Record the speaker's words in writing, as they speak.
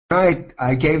Tonight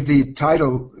I gave the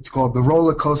title, it's called The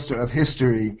Roller Coaster of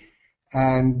History,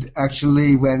 and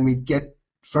actually when we get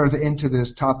further into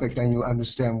this topic then you'll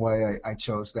understand why I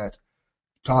chose that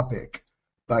topic.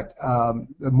 But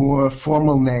the more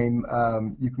formal name,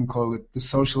 you can call it The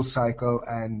Social Cycle,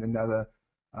 and another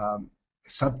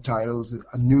subtitle is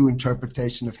A New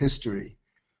Interpretation of History.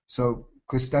 So,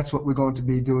 because that's what we're going to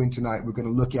be doing tonight. We're going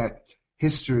to look at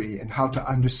history and how to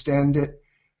understand it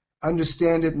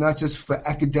not just for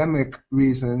academic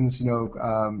reasons,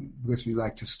 because we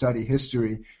like to study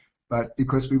history, but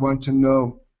because we want to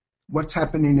know what's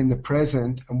happening in the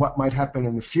present and what might happen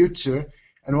in the future,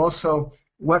 and also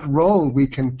what role we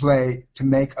can play to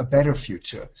make a better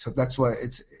future. So that's why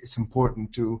it's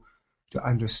important to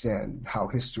understand how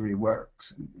history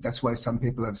works. That's why some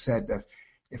people have said that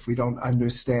if we don't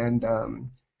understand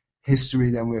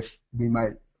history, then we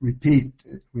might repeat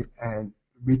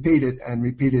it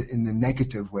in a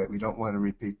negative way. We don't want to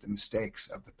repeat the mistakes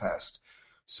of the past.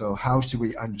 So how should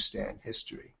we understand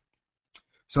history?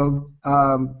 So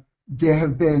there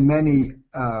have been many.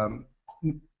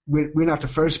 We're not the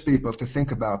first people to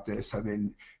think about this. I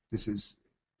mean, this is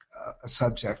a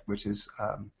subject which has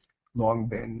long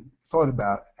been thought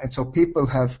about, and so people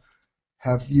have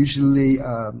usually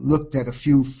looked at a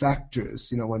few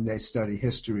factors, when they study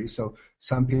history. So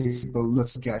some people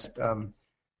look at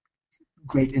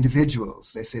great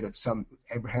individuals. They say that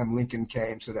Abraham Lincoln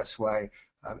came, so that's why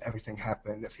everything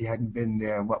happened. If he hadn't been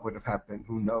there, what would have happened?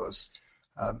 Who knows?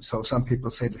 So some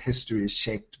people say that history is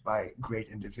shaped by great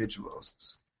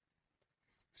individuals.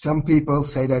 Some people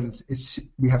say that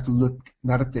we have to look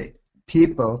not at the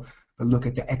people, but look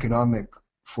at the economic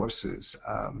forces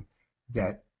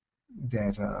that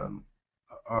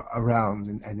are around,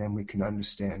 and then we can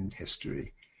understand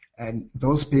history. And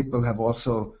those people have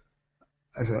also,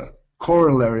 as a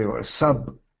corollary or a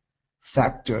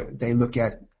sub-factor, they look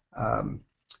at,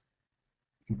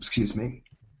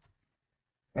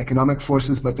 economic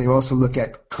forces, but they also look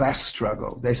at class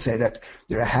struggle. They say that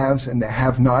there are haves and there are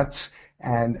have-nots,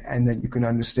 and that you can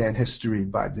understand history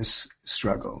by this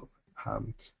struggle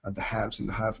of the haves and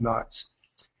the have-nots.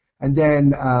 And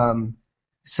then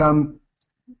some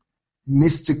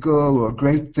mystical or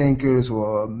great thinkers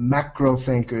or macro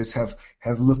thinkers have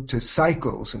looked to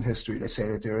cycles in history. They say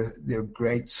that there are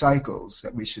great cycles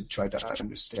that we should try to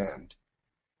understand,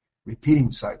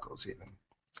 repeating cycles even.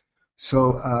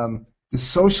 So the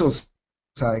social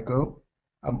cycle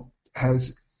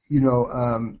has,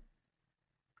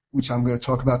 which I'm going to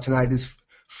talk about tonight, is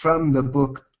from the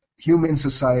book Human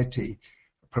Society,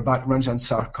 Prabhat Ranjan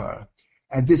Sarkar.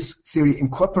 And this theory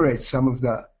incorporates some of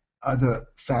the other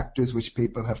factors which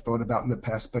people have thought about in the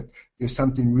past, but there's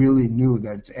something really new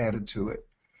that's added to it.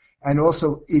 And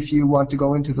also, if you want to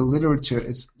go into the literature,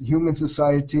 it's Human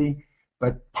Society,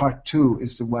 but part 2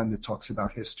 is the one that talks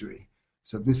about history.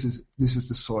 So this is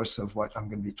the source of what I'm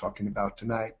going to be talking about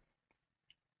tonight.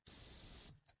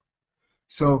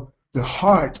 So the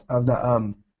heart of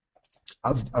the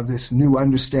of this new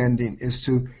understanding is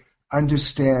to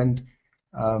understand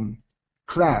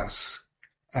class,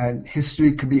 and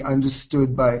history could be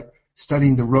understood by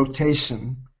studying the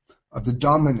rotation of the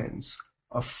dominance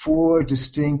of 4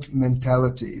 distinct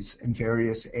mentalities in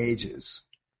various ages.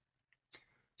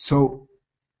 So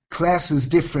class is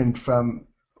different from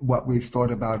what we've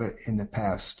thought about it in the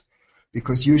past,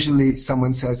 because usually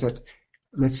someone says that,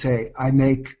 let's say I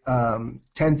make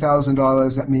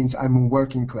 $10,000, that means I'm a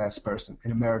working class person.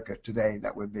 In America today,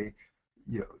 that would be,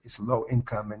 it's low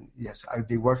income, and yes, I would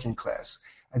be working class.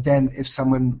 And then if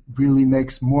someone really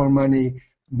makes more money,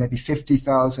 maybe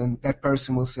 50,000, that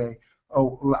person will say,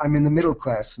 oh, well, I'm in the middle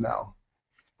class now.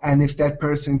 And if that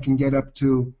person can get up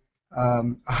to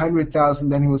 100,000,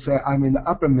 then he will say, I'm in the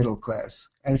upper middle class.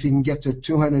 And if he can get to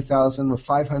 200,000 or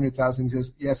 500,000, he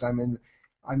says, yes, I'm in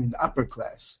the upper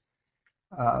class.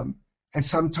 And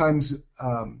sometimes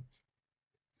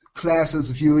class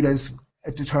is viewed as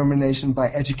a determination by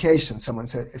education. Someone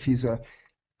said if he's an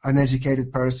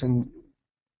uneducated person,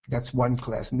 that's one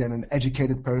class, and then an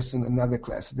educated person, another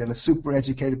class, then a super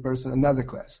educated person, another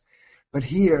class. But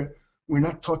here, we're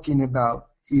not talking about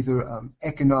either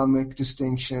economic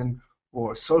distinction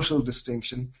or social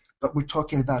distinction, but we're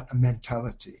talking about a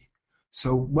mentality.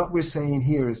 So what we're saying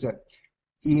here is that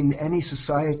in any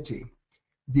society,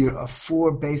 there are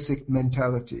 4 basic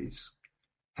mentalities,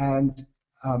 and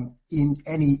in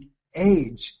any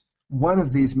age, one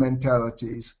of these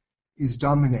mentalities is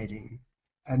dominating,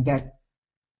 and that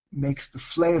makes the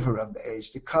flavor of the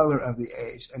age, the color of the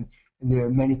age, and there are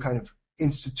many kind of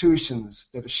institutions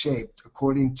that are shaped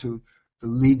according to the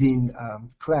leading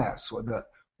class or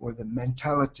the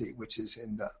mentality which is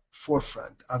in the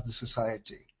forefront of the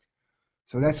society.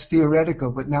 So that's theoretical,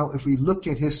 but now if we look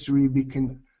at history, we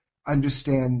can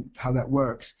understand how that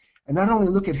works. And not only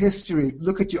look at history,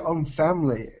 look at your own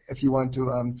family if you want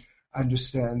to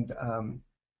understand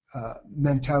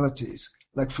mentalities.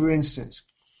 Like, for instance,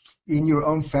 in your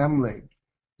own family,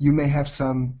 you may have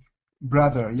some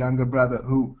younger brother,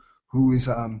 who is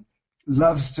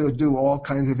loves to do all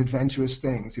kinds of adventurous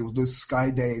things. He will do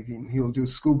skydiving, he will do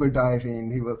scuba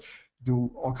diving, he will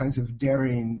do all kinds of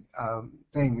daring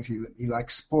things. He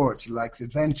likes sports, he likes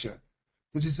adventure.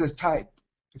 This is a type.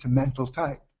 It's a mental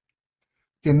type.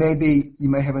 You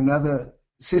may have another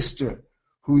sister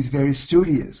who is very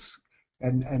studious,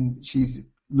 and she's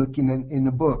looking in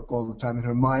a book all the time, and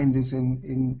her mind is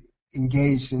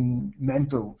engaged in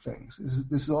mental things.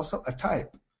 This is also a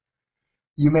type.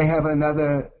 You may have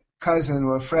another cousin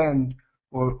or a friend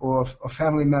or a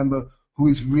family member who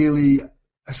is really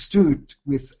astute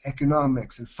with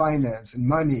economics and finance and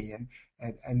money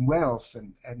and wealth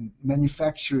and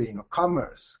manufacturing or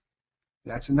commerce.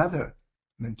 That's another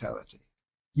mentality.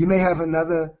 You may have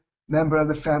another member of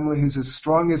the family who's as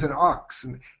strong as an ox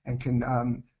and can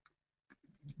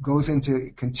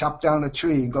chop down a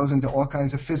tree, goes into all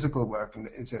kinds of physical work, and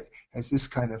has this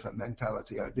kind of a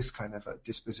mentality or this kind of a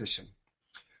disposition.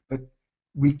 But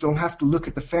we don't have to look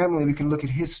at the family. We can look at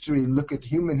history, look at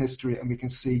human history, and we can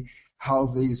see how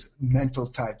these mental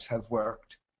types have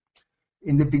worked.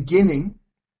 In the beginning,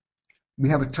 we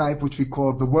have a type which we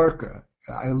call the worker.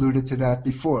 I alluded to that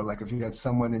before, like if you had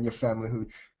someone in your family who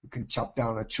can chop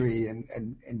down a tree and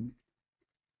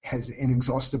has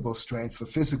inexhaustible strength for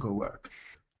physical work.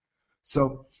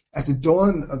 So at the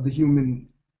dawn of the human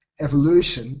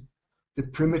evolution, the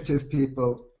primitive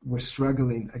people were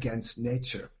struggling against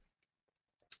nature.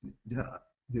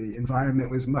 The environment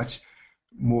was much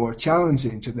more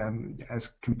challenging to them as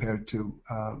compared to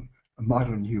a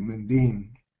modern human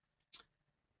being.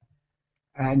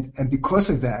 And because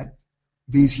of that,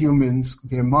 these humans,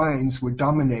 their minds were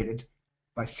dominated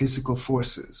by physical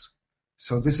forces.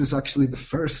 So this is actually the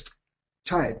first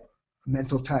type,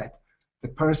 mental type, the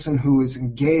person who is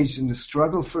engaged in the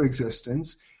struggle for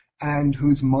existence and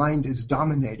whose mind is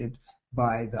dominated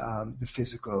by the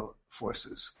physical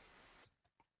forces.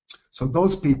 So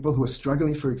those people who are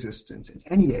struggling for existence at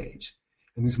any age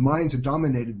and whose minds are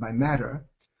dominated by matter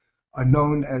are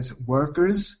known as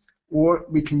workers, or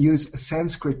we can use a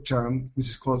Sanskrit term which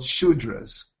is called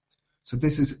Shudras. So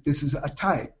this is a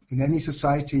type. In any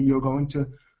society you're going to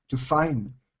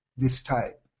find this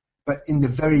type. But in the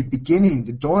very beginning,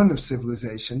 the dawn of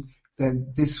civilization,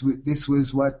 then this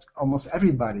was what almost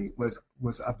everybody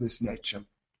was of this nature.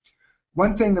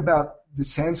 One thing about the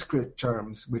Sanskrit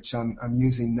terms, which I'm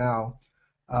using now,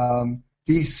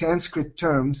 these Sanskrit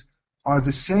terms are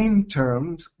the same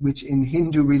terms which in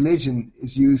Hindu religion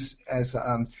is used as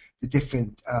the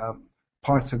different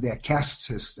parts of their caste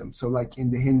system. So like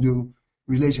in the Hindu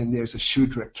religion, there's a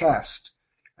Shudra caste,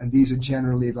 and these are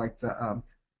generally like the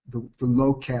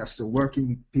low caste, the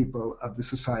working people of the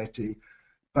society.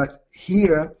 But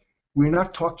here, we're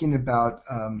not talking about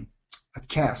a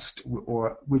caste,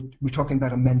 or we're talking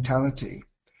about a mentality.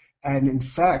 And in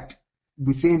fact,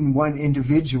 within one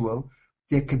individual,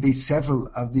 there could be several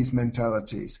of these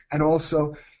mentalities. And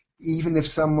also, even if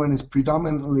someone is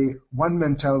predominantly one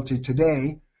mentality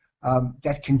today,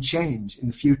 that can change in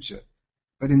the future.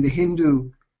 But in the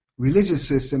Hindu religious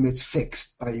system, it's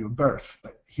fixed by your birth.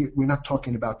 But here, we're not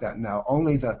talking about that now.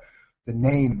 Only the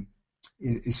name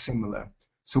is similar.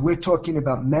 So we're talking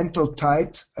about mental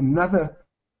types. Another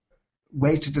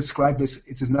way to describe this,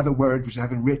 it's another word which I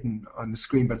haven't written on the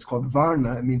screen, but it's called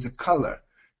varna. It means a color.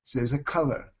 So there's a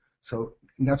color. So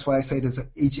and that's why I say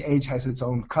each age has its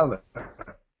own color.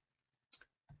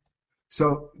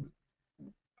 So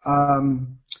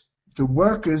the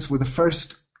workers were the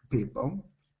first people,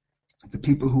 the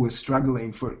people who were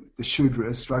struggling for, the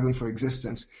Shudras, struggling for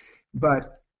existence.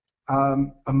 But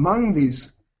among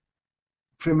these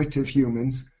primitive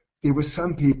humans, there were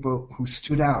some people who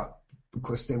stood out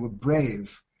because they were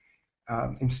brave.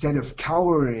 Instead of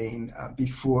cowering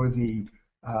before the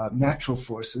natural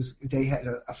forces, they had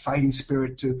a fighting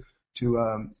spirit to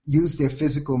use their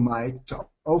physical might to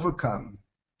overcome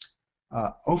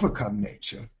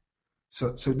nature.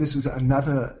 So this is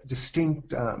another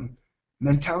distinct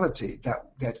mentality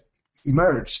that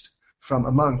emerged from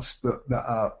amongst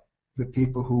the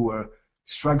people who were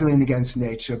struggling against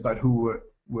nature, but who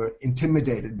were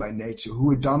intimidated by nature, who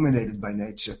were dominated by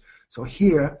nature. So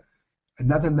here,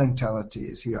 another mentality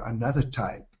is here, another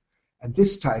type. And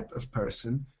this type of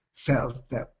person felt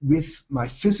that with my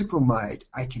physical might,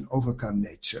 I can overcome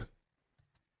nature.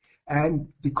 And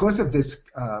because of this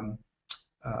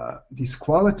this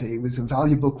quality was a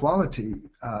valuable quality.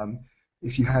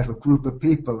 If you have a group of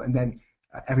people and then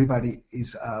everybody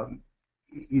is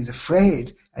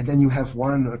afraid, and then you have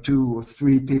one or two or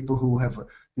three people who have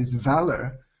this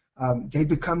valor, they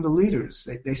become the leaders.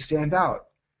 They stand out,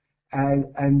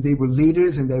 and they were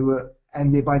leaders, and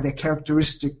they by their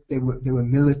characteristic they were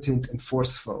militant and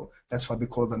forceful. That's why we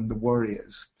call them the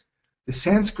warriors. The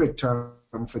Sanskrit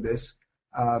term for this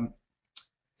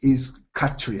is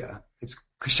Kshatriya. It's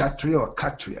Kshatriya or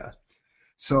Kshatriya.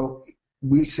 So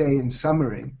we say in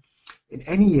summary, in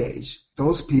any age,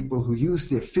 those people who use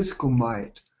their physical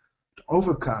might to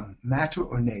overcome matter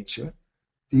or nature,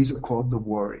 these are called the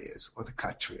warriors or the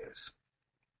Kshatriyas.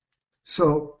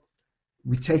 So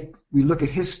we look at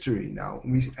history now,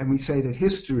 and we say that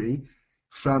history,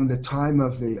 from the time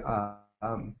of the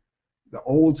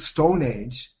old Stone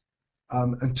Age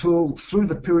until through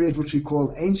the period which we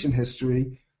call ancient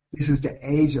history, this is the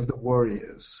age of the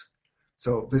warriors.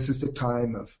 So this is the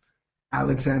time of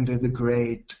Alexander the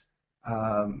Great,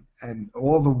 and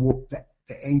all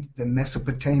the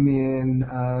Mesopotamian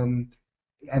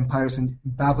empires in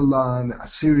Babylon,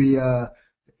 Assyria,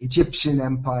 the Egyptian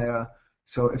Empire.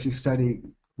 So if you study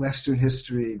Western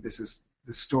history, this is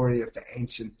the story of the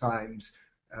ancient times.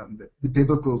 The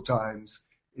biblical times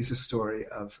is a story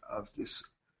of this,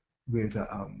 where the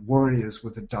warriors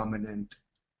were the dominant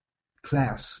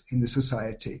class in the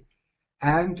society,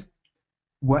 and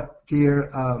what the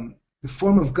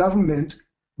form of government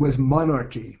was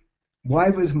monarchy. Why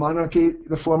was monarchy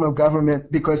the form of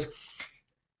government? Because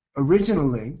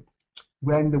originally,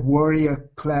 when the warrior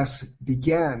class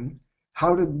began,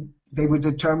 they would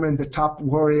determine the top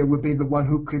warrior would be the one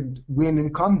who could win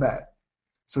in combat.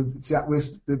 So that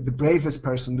was the bravest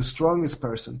person, the strongest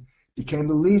person became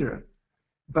the leader.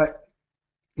 But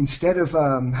instead of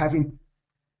having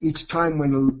each time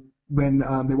when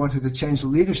they wanted to change the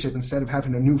leadership, instead of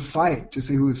having a new fight to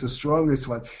see who was the strongest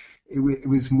one, it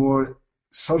was more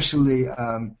socially,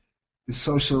 the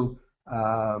social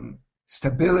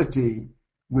stability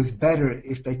was better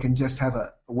if they can just have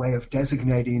a way of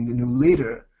designating the new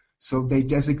leader. So they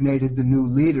designated the new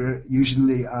leader,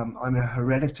 usually on a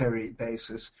hereditary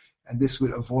basis, and this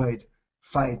would avoid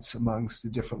fights amongst the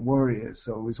different warriors.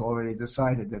 So it was already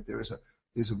decided that there's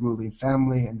a ruling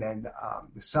family, and then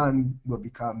the son will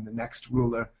become the next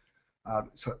ruler.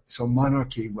 So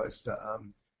monarchy was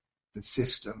the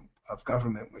system of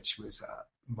government which was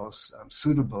most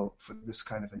suitable for this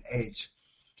kind of an age.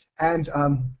 And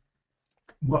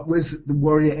what was the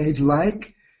warrior age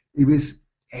like? It was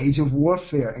age of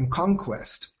warfare and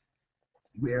conquest,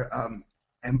 where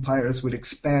empires would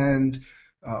expand,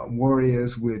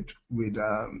 warriors would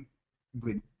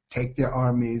take their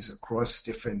armies across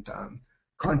different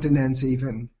continents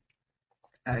even,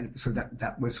 and so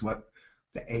that was what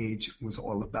the age was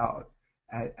all about.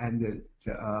 And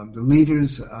the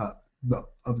leaders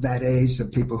of that age, the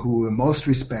people who were most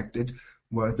respected,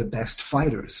 were the best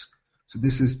fighters. So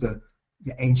this is the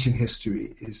ancient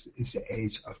history, is the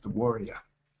age of the warrior.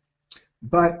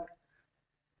 But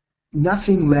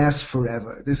nothing lasts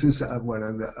forever. This is one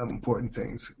of the important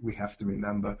things we have to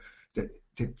remember, that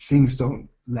things don't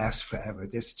last forever.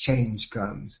 This change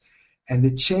comes. And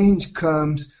the change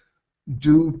comes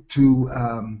due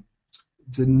to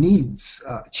the needs,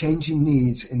 changing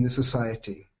needs in the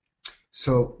society.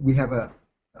 So we have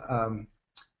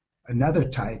another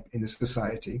type in the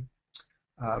society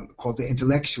called the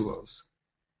intellectuals.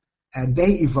 And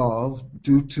they evolved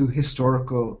due to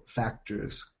historical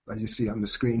factors, as you see on the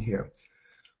screen here.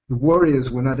 The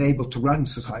warriors were not able to run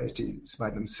societies by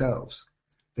themselves.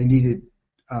 They needed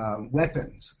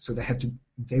weapons, so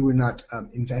they were not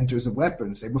inventors of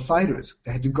weapons. They were fighters.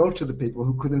 They had to go to the people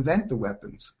who could invent the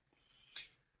weapons.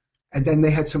 And then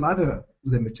they had some other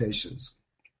limitations.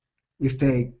 If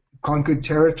they conquered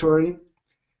territory,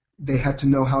 they had to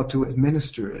know how to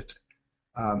administer it.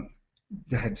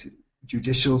 They had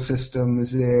judicial system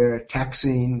is there,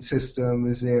 taxing system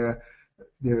is there.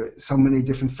 There are so many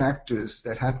different factors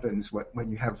that happens when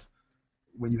you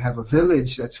have a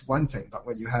village. That's one thing, but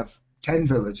when you have 10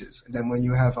 villages, and then when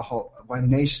you have one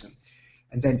nation,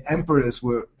 and then emperors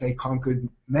they conquered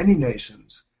many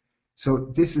nations. So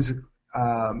this is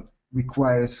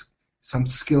requires some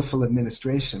skillful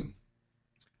administration.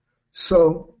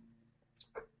 So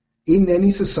in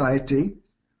any society,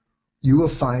 you will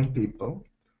find people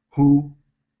who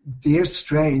their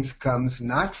strength comes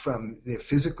not from their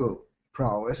physical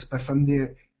prowess, but from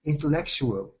their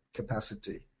intellectual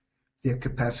capacity. Their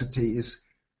capacity is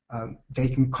they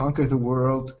can conquer the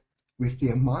world with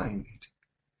their mind.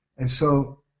 And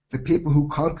so the people who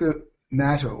conquer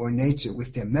matter or nature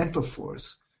with their mental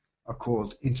force are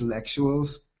called intellectuals,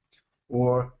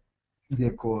 or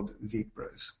they're called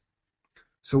vipras.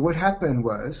 So what happened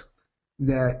was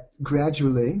that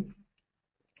gradually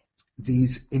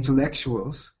these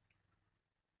intellectuals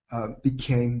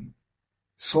became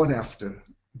sought after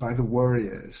by the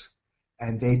warriors,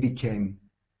 and they became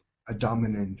a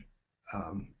dominant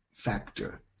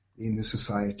factor in the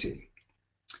society.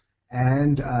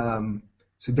 And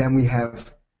so then we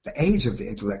have the age of the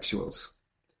intellectuals.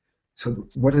 So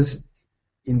what is,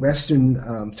 in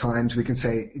Western times, we can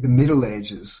say the Middle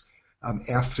Ages,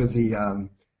 after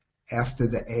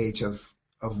the age of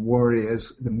warriors,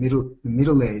 the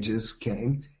Middle Ages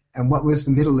came. And what was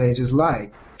the Middle Ages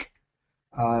like?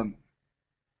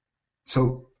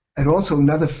 So, and also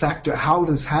another factor, how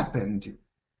this happened,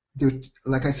 there,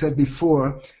 like I said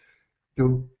before,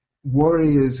 the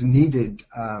warriors needed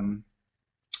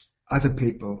other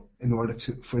people in order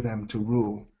for them to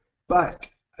rule. But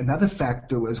another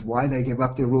factor was why they gave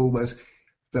up their rule was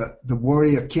the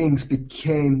warrior kings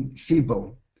became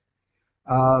feeble.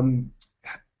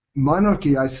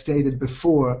 Monarchy, I stated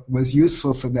before, was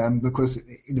useful for them because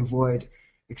it avoided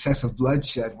excessive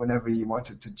bloodshed whenever you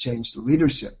wanted to change the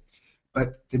leadership.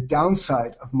 But the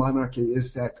downside of monarchy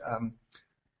is that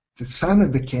the son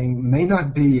of the king may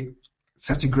not be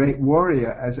such a great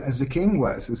warrior as the king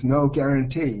was. There's no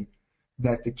guarantee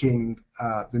that the king,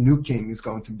 the new king, is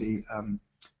going to be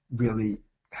really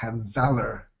have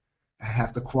valor,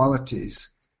 have the qualities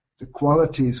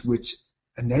which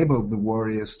enabled the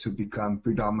warriors to become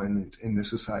predominant in the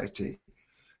society.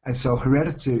 And so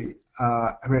hereditary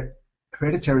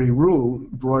rule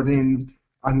brought in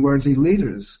unworthy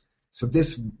leaders. So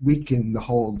this weakened the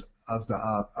hold of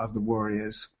the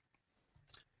warriors.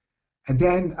 And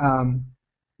then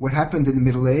what happened in the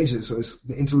Middle Ages was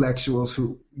the intellectuals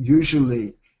who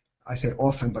usually, I say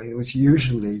often, but it was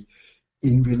usually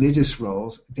in religious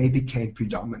roles, they became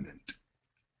predominant.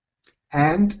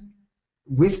 And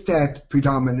with that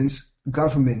predominance,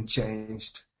 government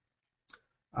changed.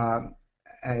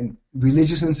 And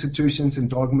religious institutions and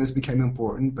dogmas became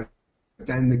important, but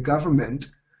then the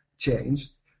government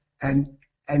changed. And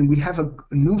we have a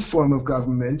new form of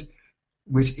government,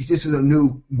 which this is a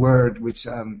new word which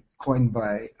coined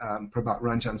by Prabhat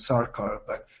Ranjan Sarkar,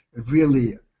 but it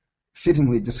really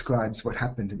fittingly describes what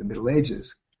happened in the Middle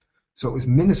Ages. So it was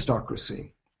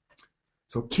ministocracy.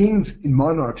 So kings and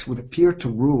monarchs would appear to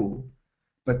rule,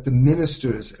 but the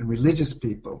ministers and religious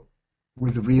people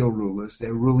were the real rulers. They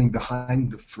were ruling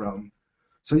behind the throne.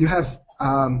 So you have,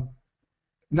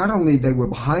 not only they were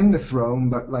behind the throne,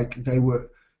 but like they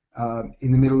were,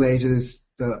 in the Middle Ages,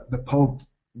 the Pope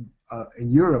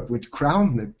in Europe would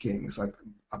crown the kings, like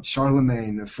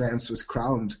Charlemagne of France was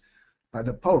crowned by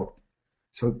the Pope.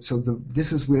 So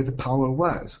this is where the power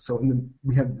was. So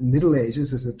we have the Middle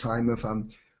Ages as a time of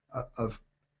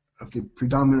the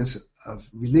predominance of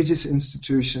religious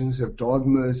institutions, of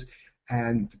dogmas,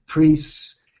 and the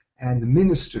priests and the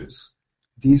ministers.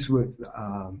 These were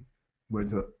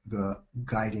the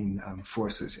guiding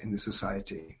forces in the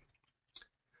society.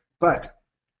 But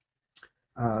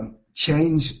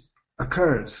change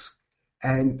occurs,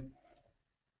 and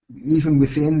even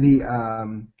within the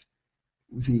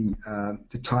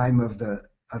time of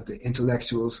the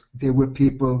intellectuals, there were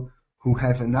people who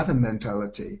have another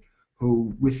mentality,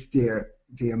 who with their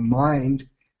mind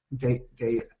they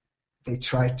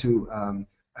try to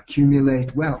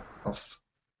accumulate wealth.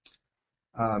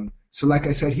 So like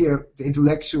I said here, the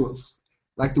intellectuals,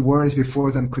 like the warriors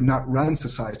before them, could not run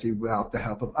society without the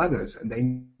help of others, and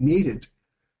they needed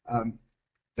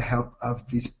the help of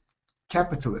these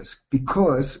capitalists,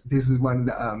 because this is one of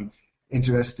the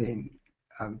interesting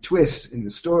twists in the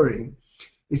story,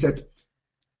 is that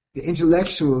the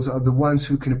intellectuals are the ones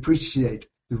who can appreciate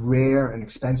the rare and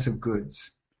expensive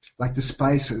goods, like the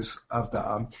spices of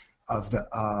the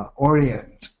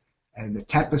Orient and the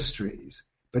tapestries.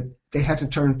 But they had to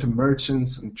turn to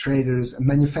merchants and traders and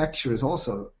manufacturers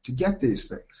also to get these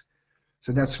things.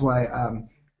 So that's why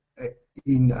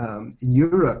in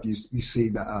Europe you see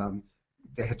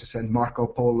they had to send Marco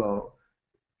Polo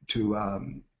to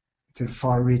the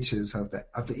far reaches of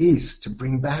the East to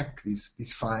bring back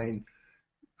these fine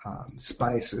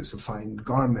spices, fine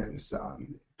garments,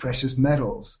 precious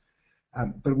metals.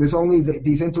 But it was only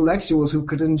these intellectuals who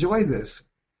could enjoy this.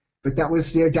 But that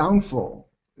was their downfall,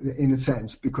 in a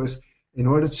sense, because in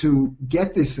order to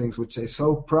get these things, which they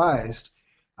so prized,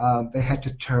 they had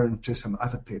to turn to some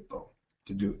other people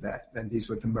to do that. And these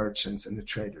were the merchants and the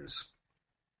traders.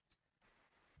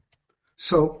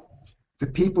 So the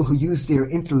people who use their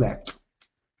intellect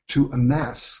to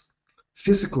amass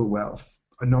physical wealth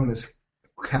are known as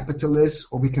capitalists,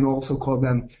 or we can also call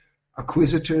them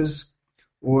acquisitors,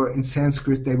 or in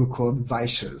Sanskrit they were called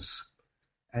Vaishyas.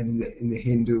 And in the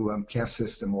Hindu caste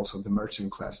system, also the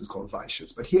merchant class is called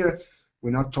Vaishyas. But here,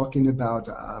 we're not talking about,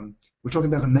 we're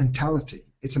talking about a mentality.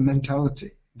 It's a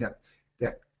mentality that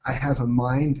I have a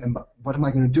mind, and what am I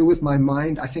going to do with my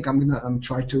mind? I think I'm going to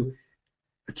try to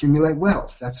accumulate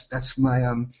wealth. That's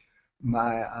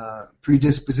my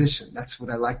predisposition. That's what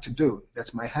I like to do.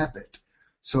 That's my habit.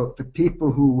 So the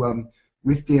people who,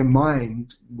 with their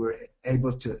mind, were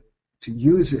able to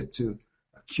use it to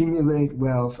accumulate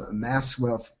wealth, amass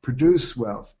wealth, produce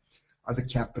wealth, are the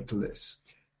capitalists.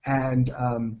 And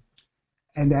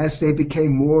as they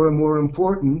became more and more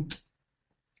important,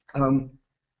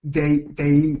 they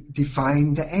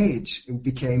defined the age. It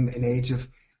became an age of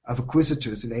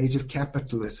acquisitors, an age of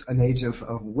capitalists, an age of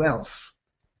wealth.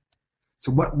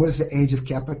 So what was the age of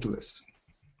capitalists?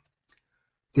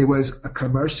 There was a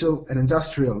commercial and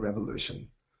industrial revolution.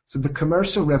 So the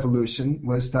commercial revolution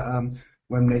was the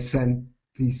when they sent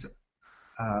these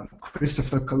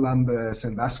Christopher Columbus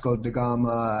and Vasco da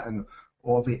Gama and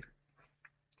all the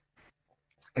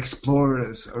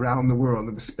explorers around the world,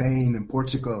 of Spain and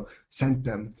Portugal, sent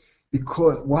them.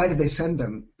 Why did they send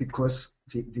them? Because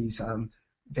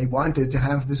they wanted to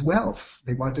have this wealth.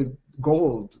 They wanted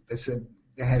gold. They said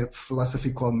they had a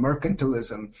philosophy called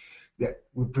mercantilism that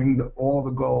would bring all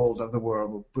the gold of the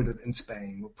world. We'll put it in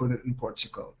Spain. We'll put it in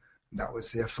Portugal. That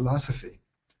was their philosophy.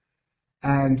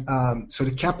 And so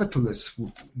the capitalists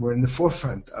were in the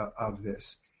forefront of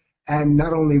this. And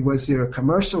not only was there a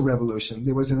commercial revolution,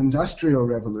 there was an industrial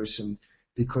revolution,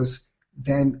 because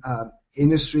then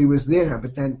industry was there.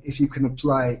 But then if you can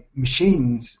apply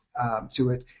machines to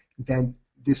it, then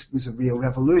this was a real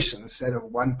revolution. Instead of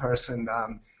one person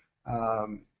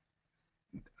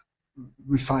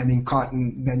refining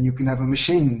cotton, then you can have a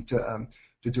machine to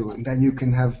do it. And then you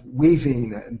can have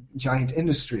weaving and giant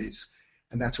industries.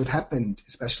 And that's what happened,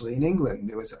 especially in England.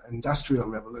 There was an industrial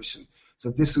revolution. So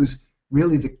this was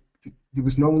really there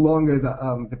was no longer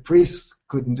the priests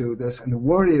couldn't do this and the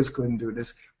warriors couldn't do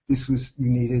this. You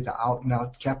needed the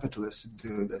out-and-out capitalists to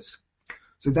do this.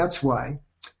 So that's why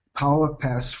power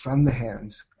passed from the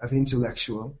hands of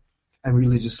intellectual and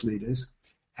religious leaders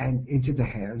and into the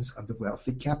hands of the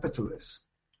wealthy capitalists.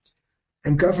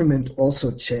 And government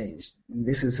also changed.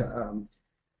 This is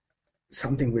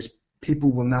something which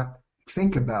people will not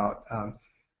think about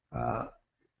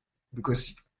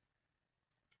because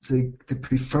the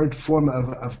preferred form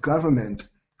of government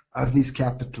of these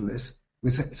capitalists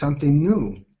was something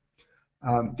new.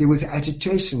 There was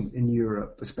agitation in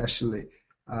Europe, especially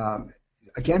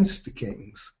against the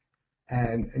kings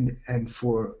and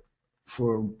for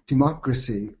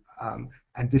democracy,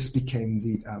 and this became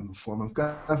the form of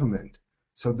government.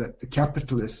 So that the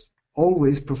capitalists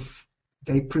always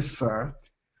prefer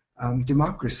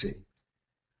democracy,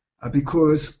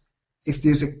 because if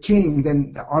there's a king,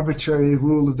 then the arbitrary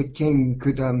rule of the king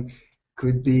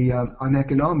could be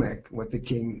uneconomic. What the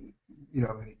king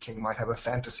might have a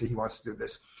fantasy he wants to do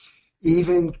this.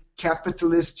 Even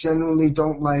capitalists generally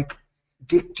don't like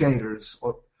dictators,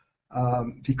 or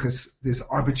because there's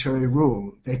arbitrary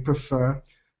rule. They prefer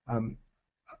a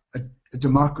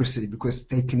democracy, because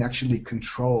they can actually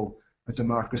control a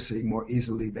democracy more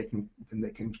easily than they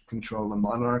can control a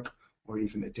monarch or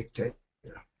even a dictator.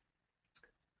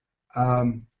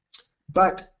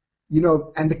 But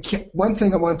and one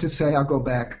thing I want to say, I'll go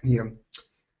back here.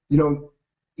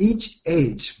 Each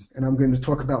age, and I'm going to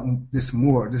talk about this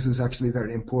more. This is actually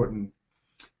very important.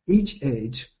 Each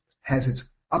age has its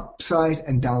upside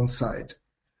and downside.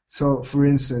 So, for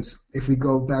instance, if we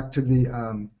go back to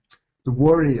the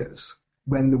warriors,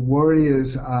 when the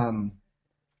warriors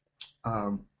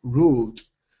ruled,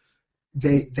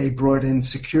 they brought in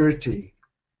security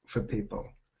for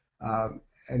people,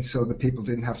 and so the people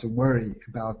didn't have to worry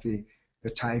about the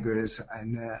tigers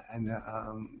and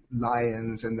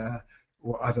lions and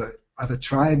or other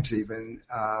tribes even,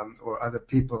 or other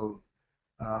people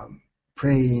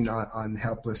preying on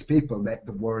helpless people. That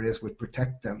the warriors would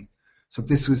protect them. So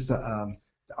this was the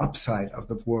upside of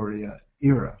the warrior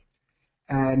era.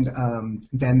 And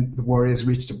then the warriors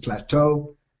reached a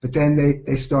plateau, but then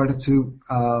they started to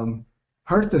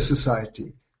hurt the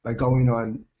society by going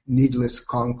on needless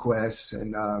conquests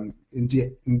and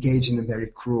engaging in very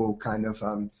cruel kind of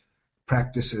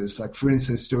practices. Like, for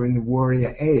instance, during the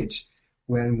warrior age,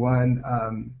 when one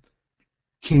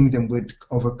kingdom would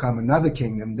overcome another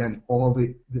kingdom, then all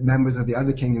the members of the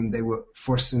other kingdom, they were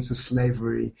forced into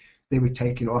slavery. They were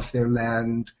taken off their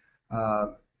land.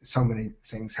 So many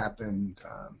things happened.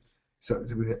 So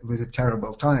it was a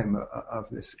terrible time of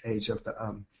this age of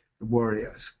the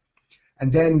warriors.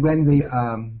 And then when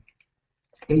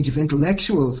age of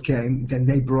intellectuals came, then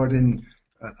they brought in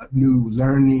new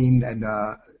learning and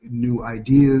new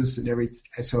ideas and everything.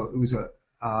 And so it was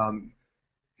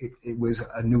it was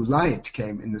a new light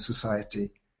came in the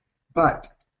society. But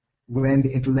when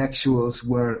the intellectuals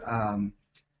were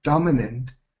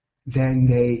dominant, then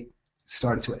they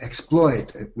started to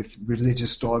exploit it with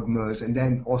religious dogmas, and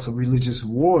then also religious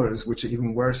wars, which are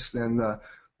even worse than the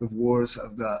wars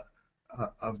of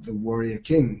the warrior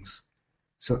kings.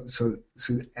 So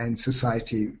and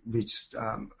society reached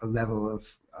a level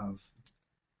of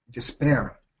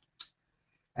despair.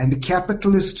 And the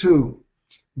capitalists too,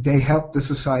 they helped the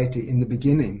society in the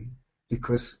beginning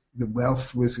because the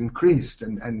wealth was increased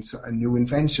and so new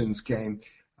inventions came,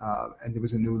 and there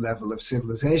was a new level of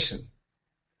civilization.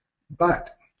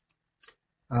 But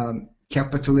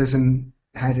capitalism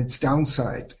had its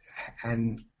downside,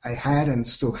 and I had and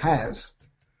still has.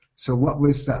 So what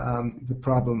was the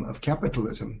problem of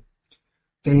capitalism?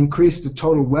 They increased the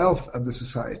total wealth of the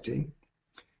society,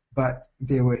 but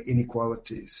there were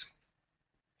inequalities.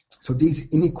 So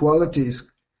these inequalities,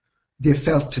 they're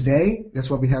felt today. That's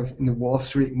what we have in the Wall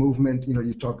Street movement. You know,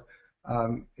 you talk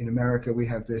in America, we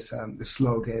have this the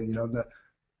slogan, you know,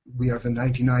 we are the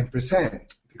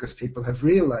 99%, because people have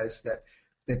realized that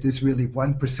there's really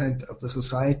 1% of the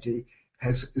society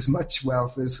has as much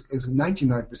wealth as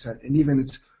 99%, and even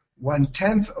it's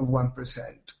 1/10 of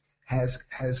 1%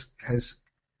 has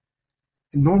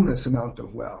enormous amount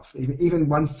of wealth. Even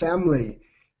one family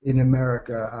in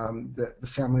America, the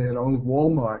family that owns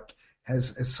Walmart,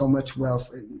 has so much wealth,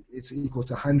 it's equal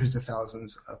to hundreds of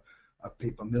thousands of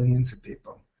people, millions of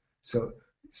people. So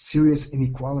serious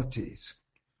inequalities.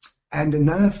 And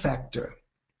another factor,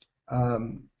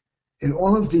 in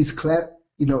all of these,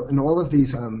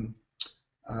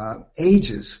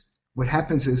 ages, what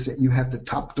happens is that you have the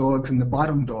top dogs and the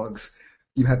bottom dogs.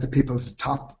 You have the people at the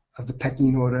top of the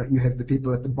pecking order. You have the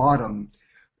people at the bottom,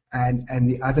 and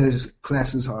the other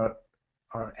classes are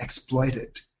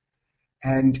exploited.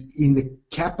 And in the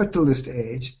capitalist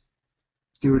age,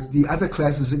 the other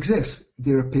classes exist.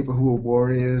 There are people who are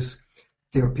warriors.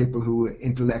 There are people who are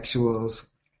intellectuals.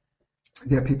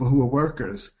 There are people who are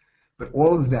workers. But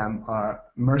all of them are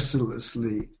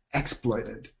mercilessly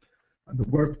exploited. The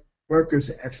workers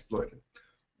are exploited.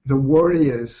 The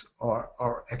warriors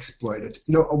are exploited.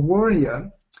 You know, a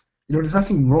warrior, you know, there's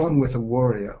nothing wrong with a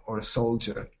warrior or a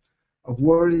soldier. A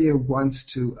warrior wants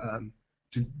to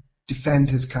defend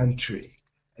his country.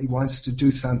 He wants to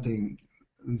do something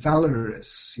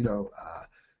valorous, you know,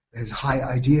 has high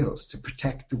ideals to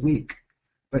protect the weak.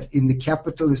 But in the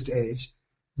capitalist age,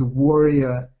 the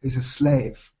warrior is a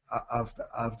slave of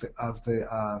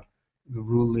the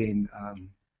ruling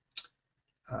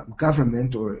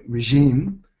government or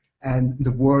regime, and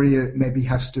the warrior maybe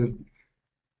has to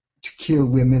kill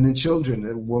women and children.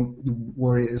 The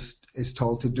warrior is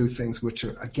told to do things which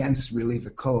are against really the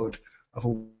code of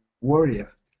a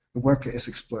warrior. The worker is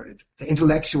exploited. The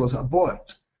intellectuals are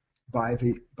bought by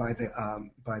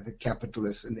the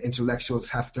capitalists, and the intellectuals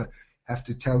have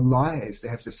to tell lies. They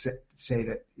have to say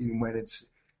that even when it's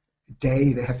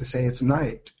day, they have to say it's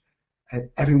night. And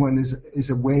everyone is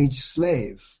a wage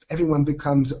slave. Everyone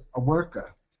becomes a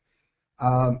worker.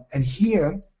 And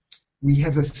here we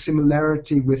have a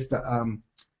similarity with the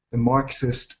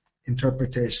Marxist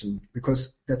interpretation,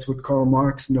 because that's what Karl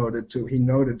Marx noted too. He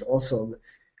noted also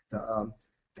the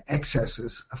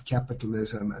excesses of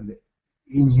capitalism and the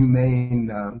inhumane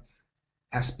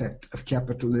aspect of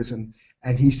capitalism.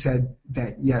 And he said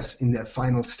that, yes, in the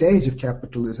final stage of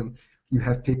capitalism, you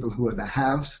have people who are the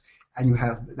haves and you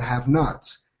have the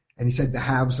have-nots. And he said the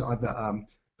haves are the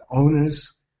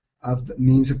owners of the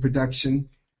means of production,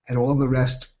 and all the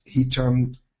rest he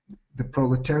termed the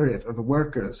proletariat or the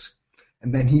workers.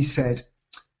 And then he said,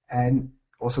 and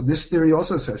also this theory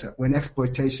also says that when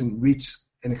exploitation reaches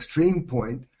an extreme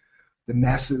point, the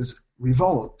masses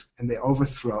revolt and they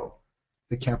overthrow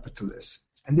the capitalists.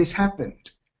 And this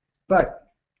happened.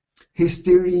 But his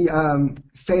theory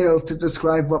failed to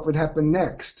describe what would happen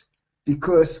next,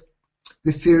 because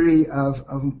the theory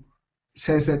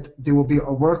says that there will be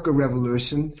a worker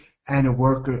revolution and a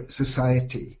worker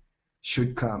society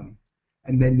should come.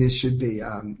 And then there should be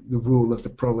the rule of the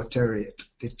proletariat.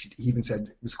 He even said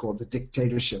it was called the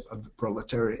dictatorship of the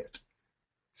proletariat.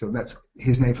 So that's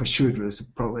his name for Shudras,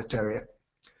 proletariat.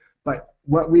 But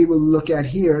what we will look at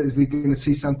here is we're going to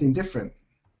see something different.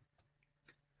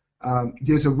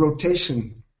 There's a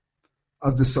rotation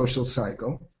of the social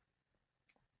cycle,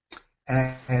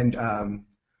 and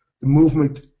the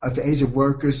movement of the age of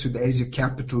workers to the age of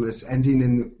capitalists ending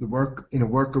in a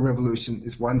worker revolution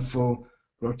is one full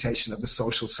rotation of the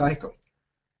social cycle.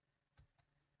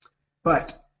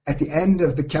 But at the end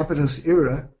of the capitalist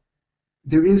era,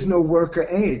 there is no worker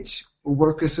age or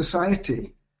worker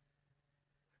society.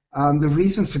 The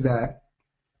reason for that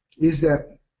is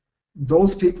that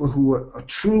those people who are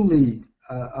truly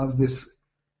of this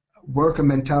worker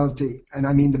mentality, and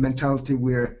I mean the mentality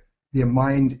where their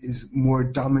mind is more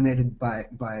dominated by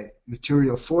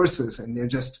material forces and they're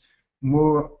just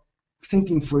more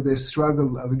thinking for their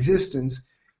struggle of existence,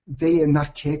 they are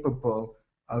not capable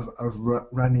of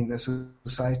running a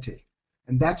society.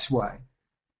 And that's why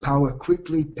power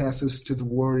quickly passes to the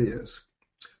warriors.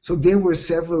 So there were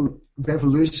several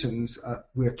revolutions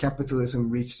where capitalism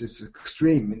reached its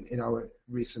extreme in our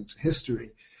recent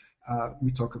history.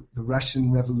 We talk of the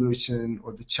Russian Revolution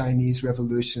or the Chinese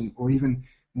Revolution, or even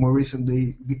more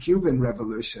recently, the Cuban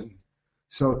Revolution.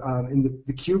 So in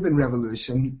the Cuban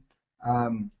Revolution,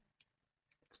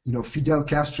 Fidel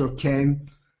Castro came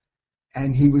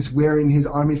and he was wearing his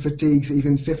army fatigues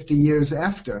even 50 years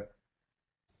after.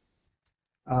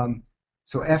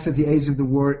 So after the age of the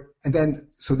war, and then,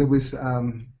 so there was,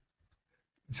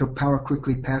 so power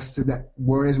quickly passed to the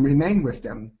warriors and remained with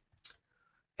them.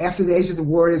 After the age of the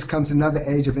warriors comes another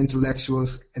age of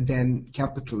intellectuals and then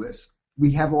capitalists.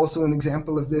 We have also an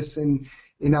example of this in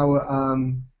our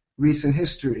recent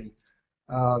history.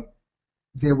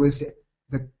 There was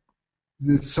the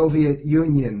Soviet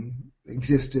Union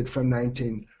existed from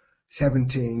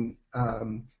 1917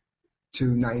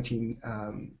 to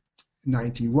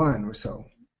 1991 or so,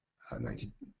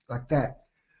 like that.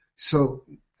 So,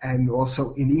 and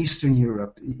also in Eastern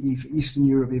Europe, Eastern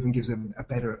Europe even gives a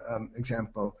better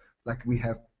example, like we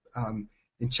have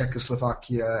in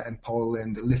Czechoslovakia and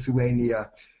Poland, Lithuania.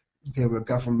 There were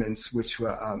governments which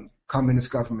were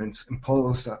communist governments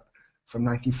imposed from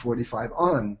 1945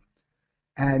 on.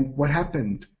 And what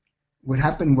happened? What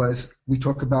happened was, we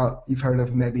talk about, you've heard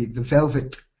of maybe the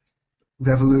Velvet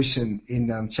Revolution in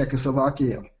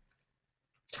Czechoslovakia.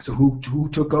 So who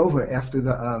took over after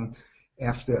the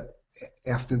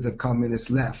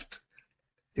communists left?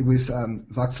 It was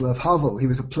Václav Havel. He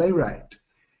was a playwright.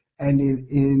 And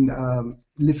in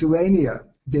Lithuania,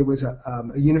 there was a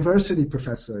university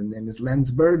professor named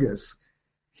Landsbergis.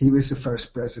 He was the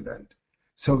first president.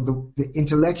 So the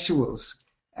intellectuals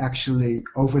actually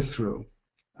overthrew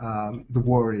the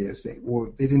warriors. They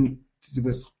didn't. It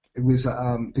was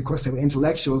because they were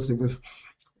intellectuals.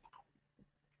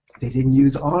 They didn't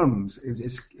use arms. It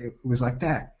was like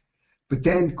that. But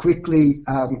then quickly,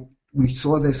 we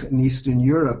saw this in Eastern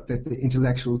Europe, that the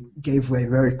intellectual gave way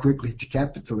very quickly to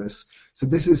capitalists. So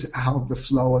this is how the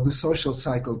flow of the social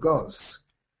cycle goes.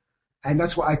 And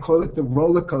that's why I call it the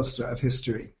roller coaster of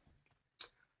history.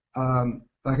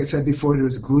 Like I said before, there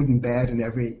was good and bad in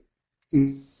every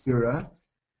era.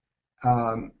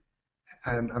 And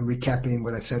I'm recapping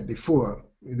what I said before.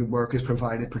 The workers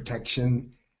provided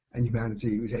protection, and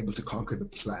humanity was able to conquer the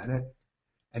planet.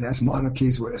 And as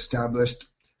monarchies were established,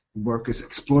 workers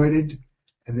exploited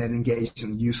and then engaged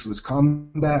in useless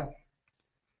combat.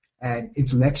 And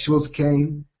intellectuals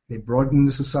came, they broadened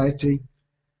the society,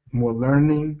 more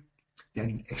learning,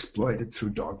 then exploited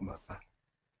through dogma.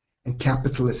 And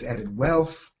capitalists added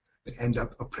wealth that end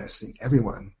up oppressing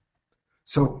everyone.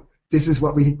 So this is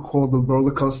what we call the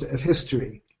roller coaster of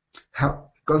history. How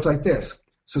it goes like this.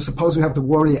 So suppose we have the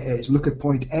warrior age. Look at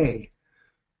point A.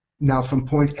 Now from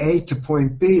point A to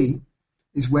point B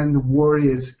is when the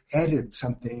warriors added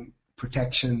something,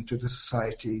 protection to the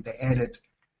society. They added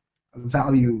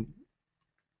value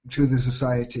to the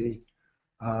society.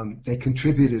 They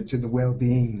contributed to the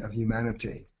well-being of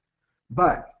humanity.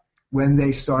 But when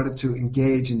they started to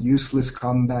engage in useless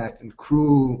combat and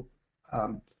cruel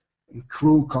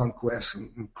conquest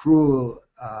and cruel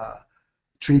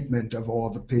treatment of all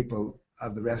the people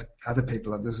of the other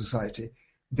people of the society,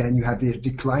 then you have the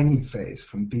declining phase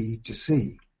from B to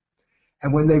C.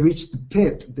 And when they reach the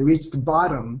pit, they reach the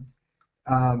bottom,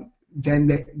 then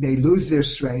they lose their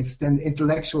strength, then the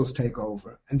intellectuals take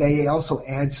over. And they also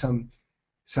add some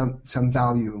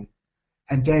value.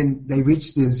 And then they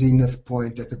reach the zenith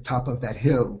point at the top of that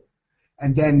hill.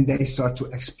 And then they start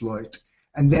to exploit.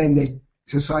 And then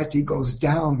society goes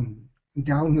down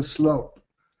the slope,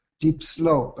 deep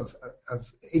slope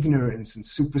of ignorance and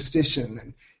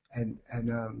superstition and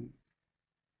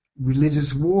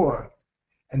religious war.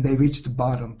 And they reach the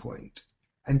bottom point.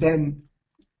 And then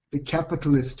the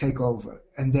capitalists take over,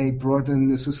 and they broaden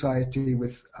the society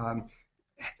with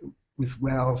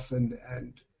wealth and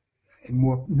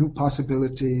more new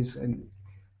possibilities, and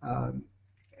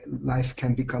life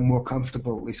can become more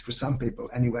comfortable, at least for some people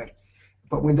anyway.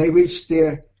 But when they reach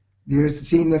their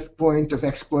zenith point of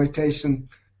exploitation,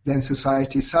 then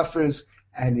society suffers,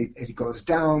 and it goes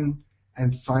down,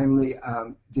 and finally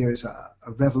there's a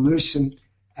revolution,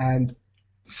 and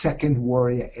second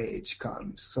warrior age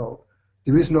comes. So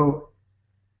there is no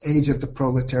age of the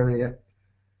proletariat.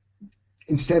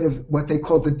 Instead of what they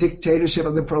called the dictatorship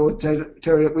of the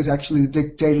proletariat, was actually the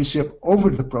dictatorship over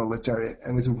the proletariat,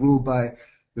 and was ruled by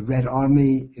the Red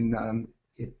Army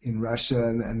in Russia,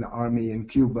 and the army in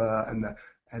Cuba,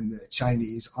 and the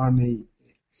Chinese army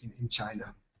in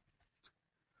China.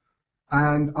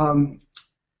 And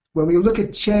when we look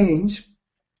at change,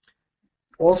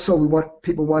 also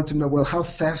people want to know, well, how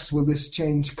fast will this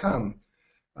change come?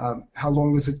 How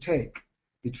long does it take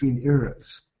between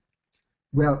eras?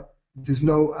 Well, there's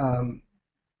no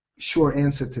sure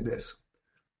answer to this.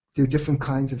 There are different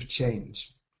kinds of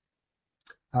change.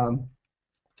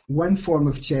 One form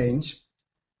of change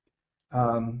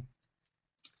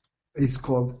is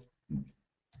called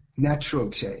natural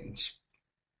change,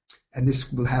 and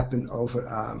this will happen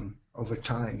over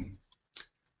time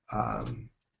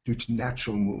due to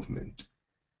natural movement.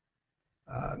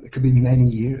 It could be many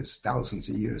years, thousands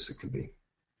of years it could be.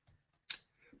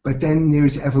 But then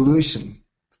there's evolution,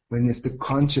 when there's the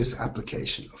conscious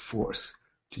application of force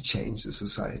to change the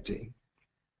society.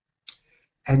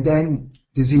 And then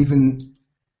there's even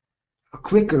a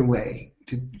quicker way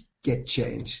to get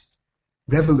change: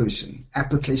 revolution,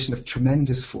 application of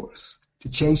tremendous force to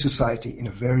change society in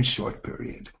a very short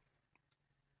period.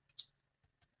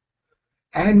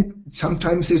 And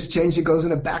sometimes there's change that goes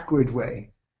in a backward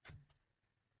way,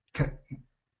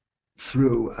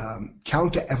 through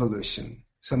counter-evolution.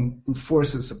 Some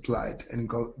force is applied and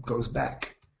goes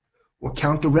back, or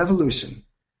counter-revolution,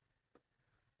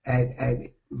 and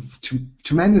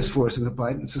tremendous force is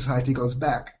applied and society goes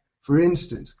back. For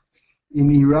instance,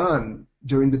 in Iran,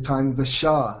 during the time of the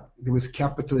Shah, there was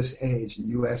capitalist age. The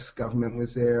U.S. government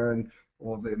was there and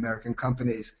all the American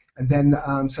companies. And then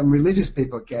some religious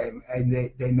people came and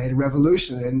they made a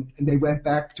revolution, and they went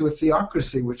back to a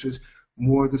theocracy, which was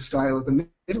more the style of the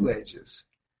Middle Ages.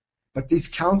 But these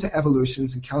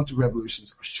counter-evolutions and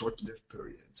counter-revolutions are short-lived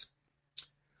periods.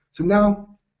 So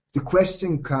now the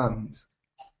question comes,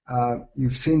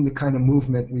 you've seen the kind of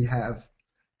movement we have,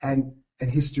 and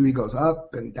history goes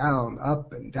up and down,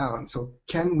 up and down. So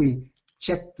can we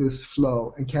check this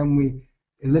flow, and can we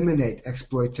eliminate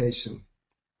exploitation?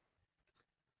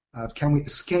 Can we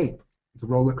escape the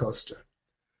roller coaster?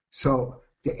 So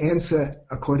the answer,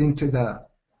 according to the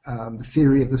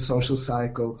theory of the social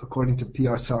cycle, according to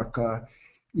PR Sarkar,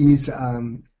 is a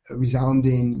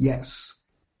resounding yes.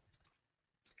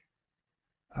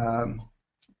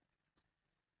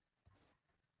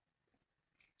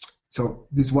 So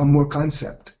there's one more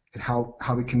concept in how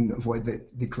we can avoid the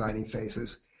declining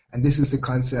phases, and this is the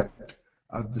concept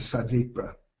of the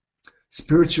Sadvipra.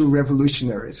 Spiritual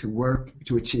revolutionaries who work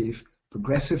to achieve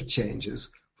progressive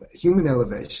changes for human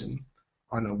elevation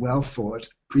on a well-thought,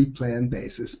 pre-planned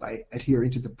basis by adhering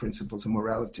to the principles of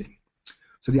morality.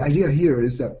 So the idea here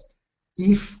is that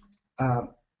if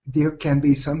there can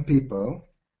be some people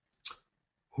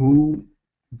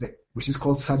which is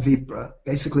called Sadvipra,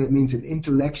 basically it means an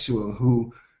intellectual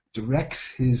who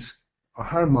directs his or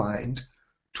her mind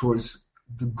towards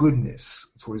the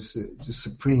goodness, towards the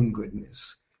supreme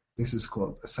goodness. This is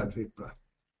called a Sadvipra.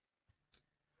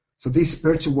 So these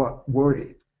spiritual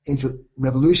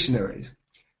revolutionaries,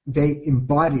 they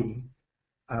embody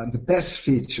the best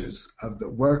features of the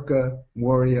worker,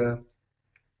 warrior,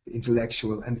 the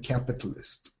intellectual, and the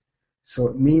capitalist. So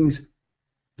it means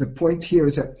the point here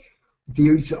is that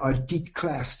these are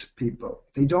declassed people.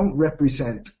 They don't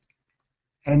represent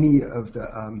any of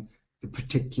the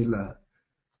particular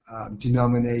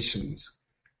denominations.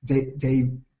 They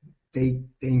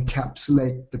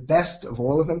encapsulate the best of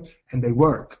all of them, and they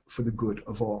work for the good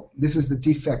of all. This is the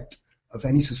defect of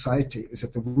any society, is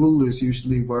that the rulers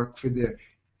usually work for the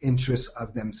interests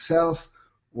of themselves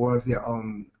or of their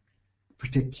own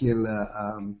particular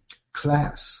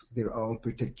class, their own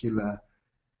particular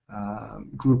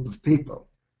group of people.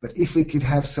 But if we could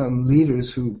have some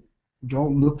leaders who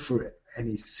don't look for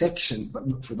any section but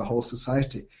look for the whole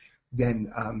society,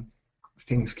 then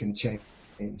things can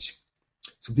change.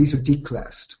 So these are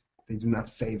declassed. They do not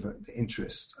favor the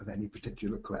interests of any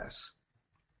particular class.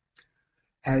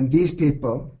 And these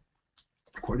people,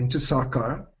 according to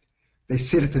Sarkar, they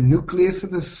sit at the nucleus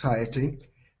of the society,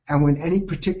 and when any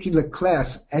particular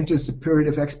class enters the period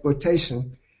of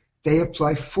exploitation, they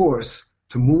apply force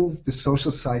to move the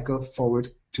social cycle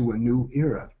forward to a new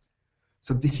era.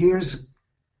 So here's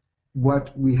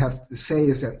what we have to say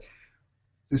is that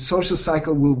the social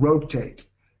cycle will rotate.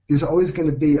 There's always going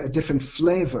to be a different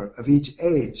flavor of each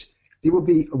age, There will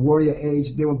be a warrior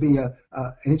age, there will be an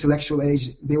intellectual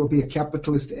age, there will be a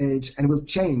capitalist age, and it will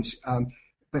change.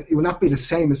 But it will not be the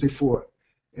same as before.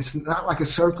 It's not like a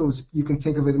circle. You can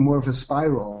think of it more of a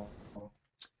spiral.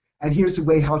 And here's a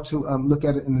way how to look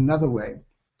at it in another way.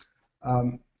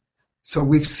 So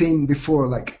we've seen before,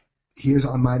 like here's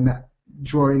on my map,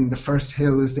 drawing the first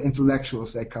hill is the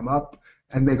intellectuals. They come up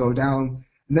and they go down.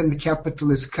 And then the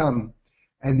capitalists come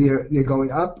and they're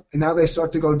going up. And now they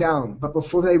start to go down. But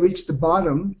before they reach the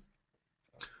bottom,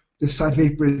 the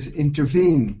Sattvipas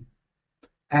intervene.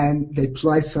 And they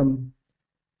apply some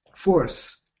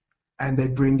force. And they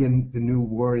bring in the new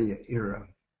warrior era.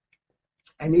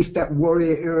 And if that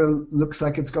warrior era looks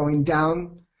like it's going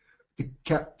down, the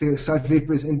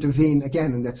Sattvipas intervene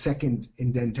again in that second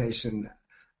indentation,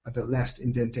 the last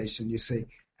indentation, you see,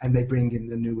 and they bring in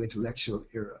the new intellectual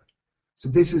era. So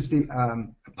this is the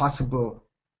possible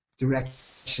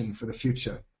direction for the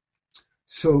future.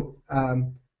 So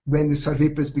when the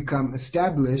Sattvipas become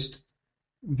established,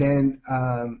 then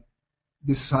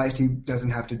the society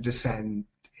doesn't have to descend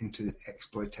into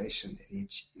exploitation in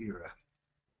each era.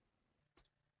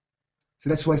 So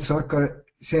that's why Sarkar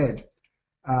said,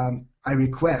 I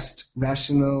request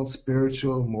rational,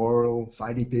 spiritual, moral,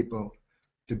 fighting people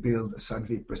to build a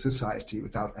Sattvipa society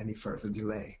without any further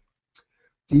delay.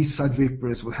 These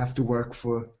Sattvipas will have to work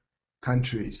for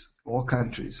countries,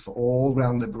 for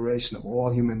all-round liberation of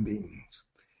all human beings.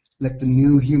 Let the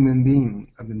new human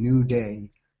being of the new day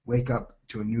wake up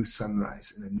to a new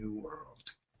sunrise in a new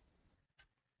world.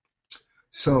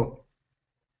 So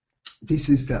this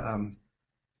is the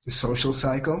social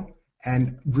cycle,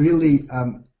 and really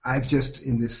I've just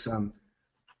in this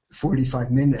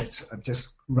 45 minutes I've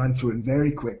just run through it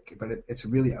very quick, but it's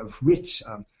really a rich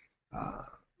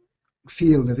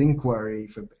field of inquiry,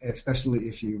 especially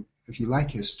if you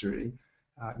like history,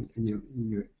 and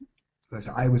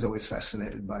I was always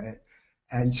fascinated by it.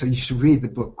 And so you should read the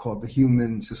book called The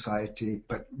Human Society,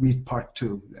 but read part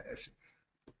 2.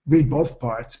 Read both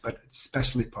parts, but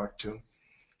especially part 2.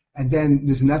 And then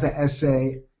there's another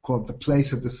essay called The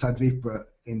Place of the Sattvipa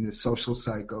in the Social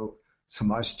Cycle,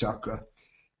 Samaj Chakra,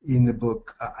 in the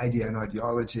book Idea and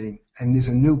Ideology. And there's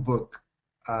a new book,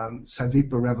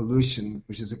 Sattvipa Revolution,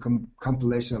 which is a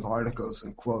compilation of articles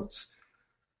and quotes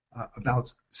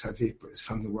about Sattvipas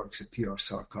from the works of PR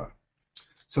Sarkar.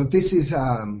 So this is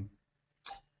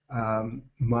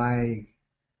my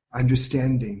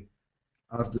understanding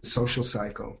of the social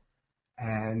cycle.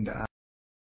 And